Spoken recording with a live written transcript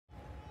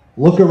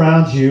Look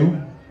around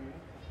you,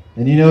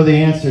 and you know the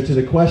answer to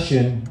the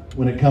question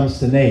when it comes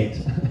to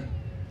Nate.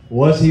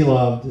 Was he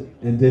loved,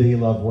 and did he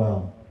love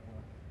well?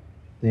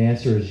 The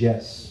answer is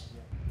yes.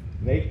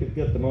 Nate could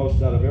get the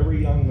most out of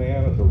every young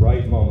man at the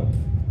right moment.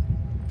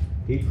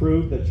 He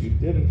proved that you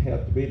didn't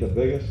have to be the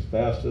biggest,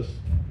 fastest,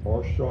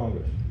 or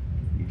strongest.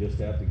 You just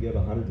have to give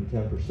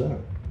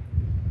 110%.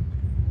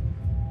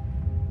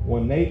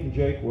 When Nate and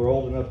Jake were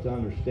old enough to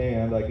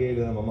understand, I gave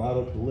them a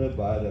motto to live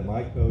by that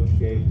my coach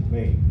gave to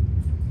me.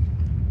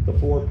 The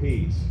 4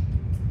 P's: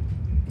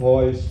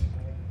 poise,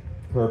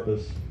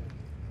 purpose,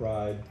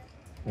 pride,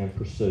 and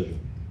precision.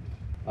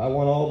 I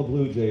want all the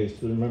Blue Jays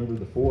to remember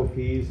the 4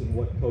 P's and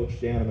what Coach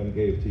Danneman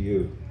gave to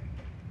you.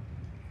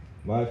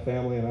 My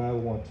family and I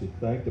want to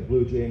thank the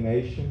Blue Jay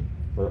Nation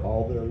for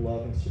all their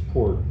love and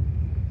support.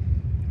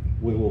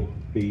 We will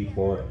be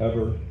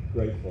forever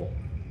grateful.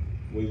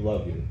 We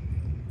love you.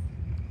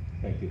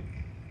 Thank you.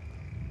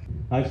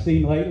 I've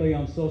seen lately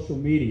on social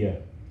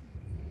media,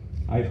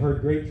 I've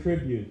heard great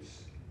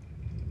tributes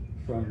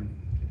from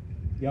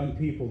young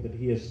people that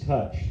he has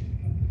touched,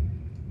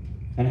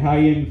 and how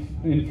he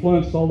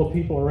influenced all the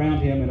people around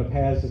him in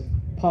a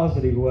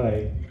positive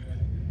way,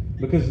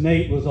 because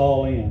Nate was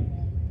all in.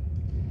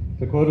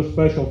 To quote a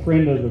special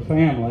friend of the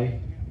family,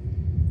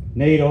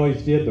 Nate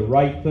always did the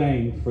right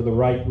thing for the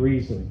right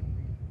reason.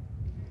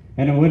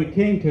 And when it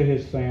came to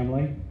his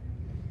family,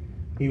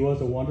 he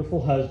was a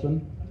wonderful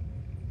husband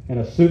and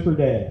a super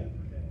dad,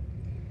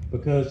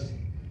 because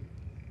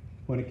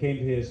when it came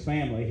to his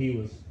family, he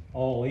was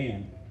all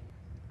in.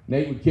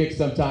 Nate would kick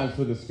sometimes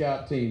for the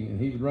scout team, and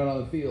he would run on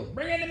the field.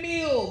 Bring in the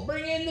mule!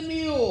 Bring in the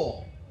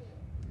mule!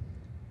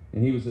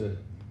 And he was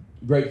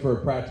great for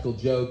a practical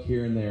joke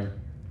here and there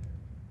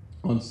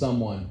on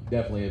someone,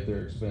 definitely at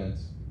their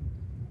expense.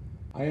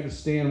 I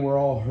understand we're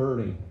all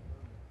hurting.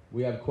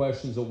 We have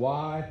questions of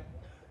why.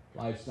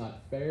 Life's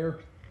not fair.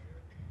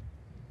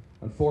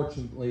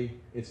 Unfortunately,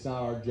 it's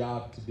not our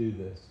job to do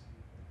this.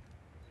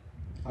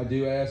 I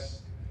do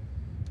ask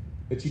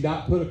that you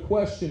not put a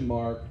question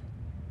mark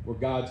where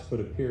God's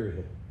put a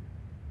period.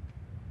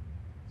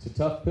 It's a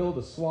tough pill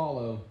to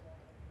swallow.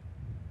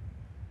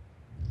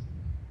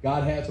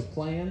 God has a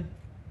plan.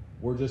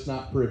 We're just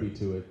not privy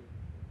to it.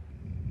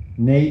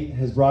 Nate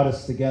has brought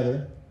us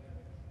together,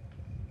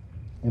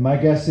 and my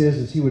guess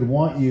is he would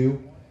want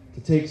you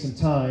to take some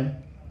time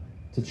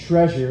to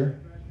treasure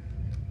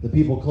the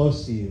people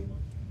close to you.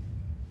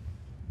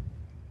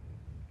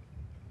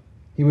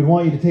 He would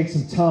want you to take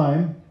some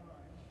time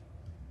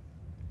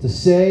to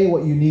say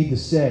what you need to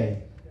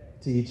say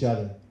to each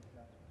other.